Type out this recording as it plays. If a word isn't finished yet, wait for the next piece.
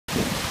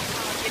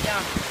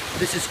down.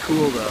 This is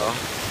cool though.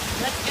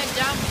 Let's get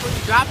down before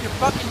you drop your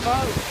fucking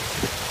boat.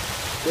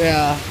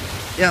 Yeah.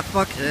 Yeah,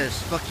 fuck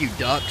this. Fuck you,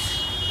 ducks.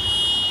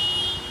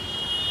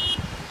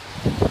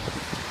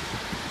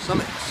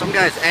 Some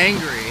guy's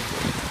angry.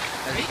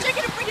 Are you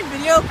taking a freaking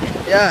video?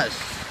 Yes.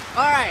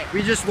 Alright.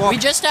 We just walked. We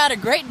just had a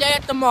great day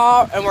at the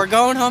mall, and we're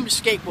going home to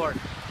skateboard.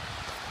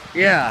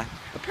 Yeah.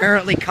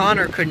 Apparently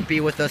Connor couldn't be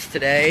with us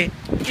today.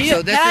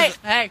 So this is.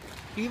 Hey,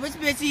 he was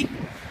busy.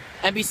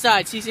 And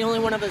besides, he's the only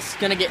one of us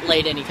gonna get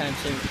laid anytime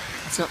soon.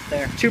 It's not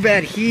fair. Too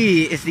bad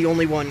he is the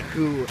only one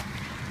who.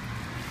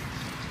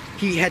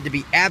 He had to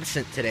be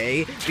absent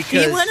today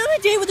because He went on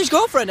a date with his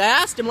girlfriend. I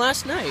asked him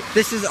last night.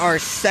 this is our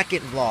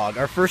second vlog.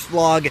 Our first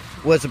vlog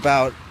was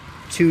about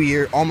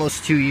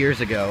almost 2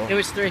 years ago. It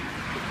was 3.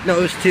 No,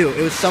 it was 2.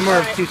 It was summer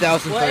of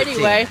 2013. Well,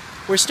 anyway,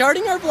 we're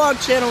starting our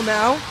vlog channel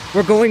now.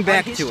 We're going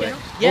back his to it. channel?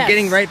 We're Yes.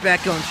 getting right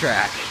back on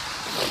track.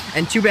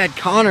 And too bad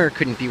Connor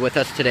couldn't be with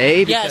us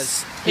today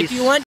because Yes. If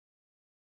you want